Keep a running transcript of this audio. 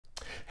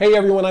Hey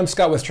everyone, I'm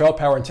Scott with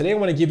Trailpower, and today I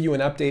want to give you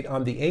an update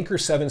on the Anker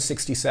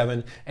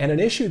 767 and an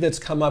issue that's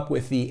come up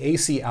with the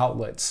AC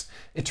outlets.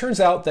 It turns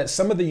out that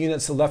some of the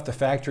units that left the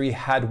factory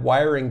had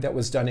wiring that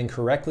was done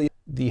incorrectly.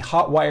 The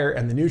hot wire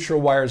and the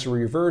neutral wires were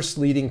reversed,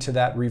 leading to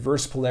that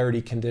reverse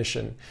polarity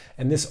condition.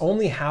 And this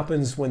only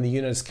happens when the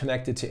unit is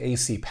connected to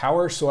AC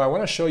power. So I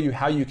want to show you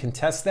how you can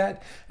test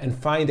that and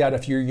find out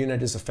if your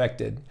unit is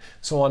affected.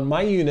 So on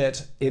my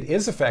unit, it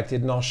is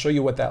affected, and I'll show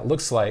you what that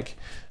looks like.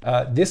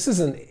 This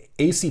is an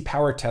AC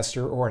power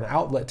tester or an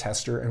outlet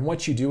tester, and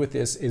what you do with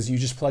this is you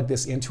just plug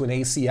this into an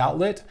AC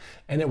outlet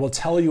and it will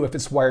tell you if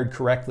it's wired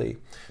correctly.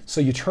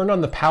 So you turn on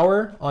the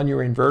power on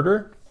your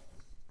inverter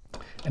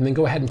and then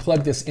go ahead and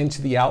plug this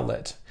into the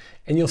outlet,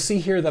 and you'll see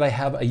here that I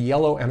have a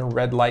yellow and a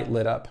red light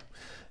lit up.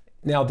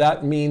 Now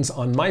that means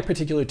on my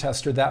particular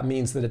tester, that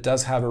means that it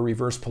does have a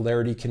reverse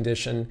polarity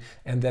condition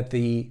and that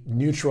the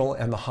neutral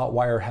and the hot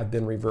wire have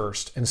been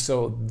reversed. And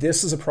so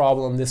this is a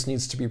problem. This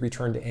needs to be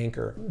returned to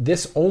Anker.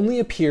 This only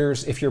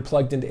appears if you're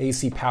plugged into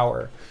AC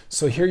power.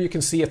 So here you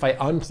can see if I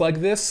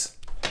unplug this,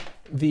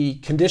 the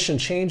condition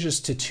changes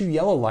to 2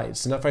 yellow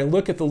lights. And if I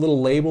look at the little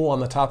label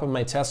on the top of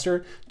my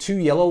tester, 2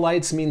 yellow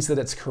lights means that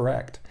it's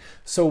correct.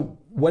 So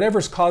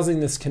whatever's causing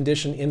this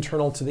condition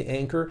internal to the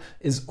Anker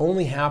is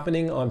only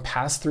happening on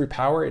pass-through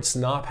power. It's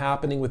not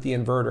happening with the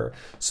inverter.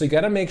 So you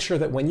got to make sure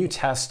that when you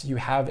test, you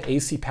have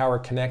AC power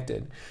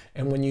connected.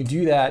 And when you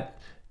do that,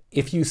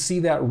 if you see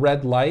that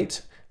red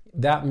light,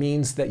 that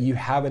means that you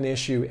have an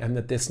issue and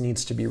that this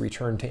needs to be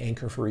returned to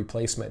Anker for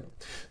replacement.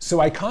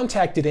 So I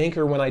contacted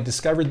Anker when I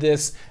discovered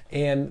this,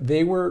 and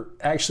they were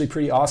actually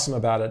pretty awesome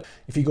about it.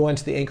 If you go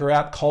into the Anker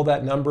app, call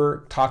that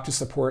number, talk to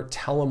support,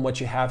 tell them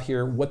what you have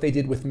here. What they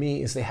did with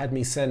me is they had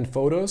me send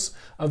photos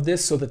of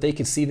this so that they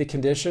could see the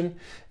condition,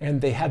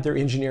 and they had their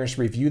engineers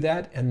review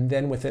that, and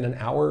then within an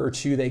hour or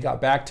two they got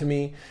back to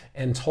me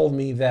and told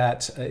me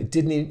that it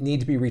didn't need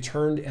to be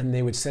returned and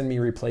they would send me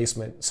a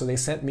replacement. So they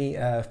sent me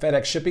a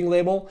FedEx shipping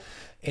label,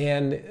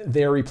 and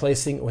they're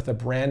replacing it with a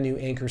brand new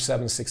Anker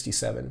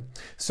 767.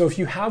 So if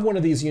you have one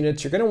of these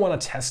units, you're going to want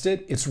to test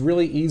it. It's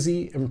really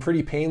easy and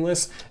pretty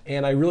painless,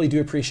 and I really do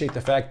appreciate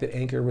the fact that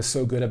Anker was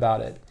so good about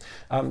it.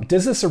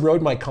 Does this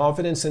erode my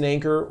confidence in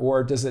Anker,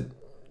 or does it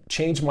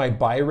change my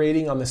buy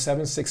rating on the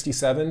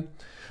 767?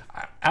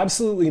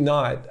 Absolutely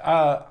not.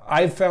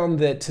 I've found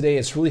that today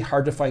it's really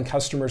hard to find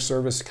customer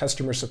service,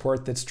 customer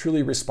support that's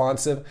truly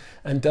responsive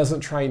and doesn't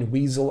try and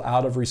weasel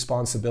out of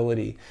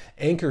responsibility.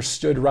 Anker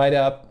stood right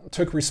up,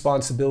 took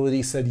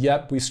responsibility, said,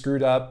 yep, we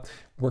screwed up.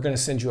 We're going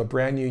to send you a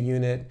brand new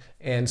unit.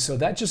 And so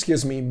that just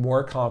gives me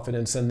more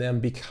confidence in them,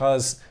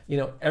 because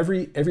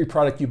every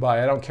product you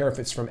buy, I don't care if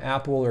it's from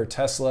Apple or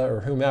Tesla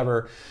or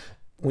whomever,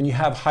 when you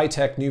have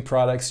high-tech new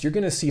products, you're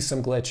going to see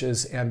some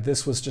glitches, and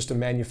this was just a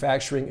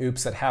manufacturing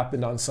oops that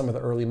happened on some of the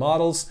early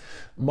models.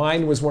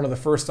 Mine was one of the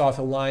first off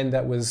the line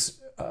that was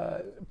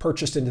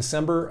purchased in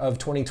December of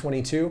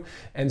 2022,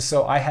 and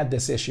so I had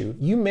this issue.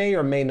 You may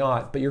or may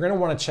not, but you're going to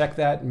want to check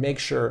that and make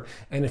sure.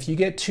 And if you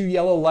get 2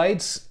 yellow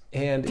lights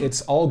and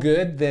it's all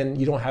good, then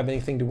you don't have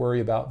anything to worry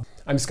about.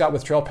 I'm Scott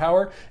with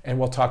Trailpower, and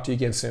we'll talk to you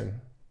again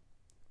soon.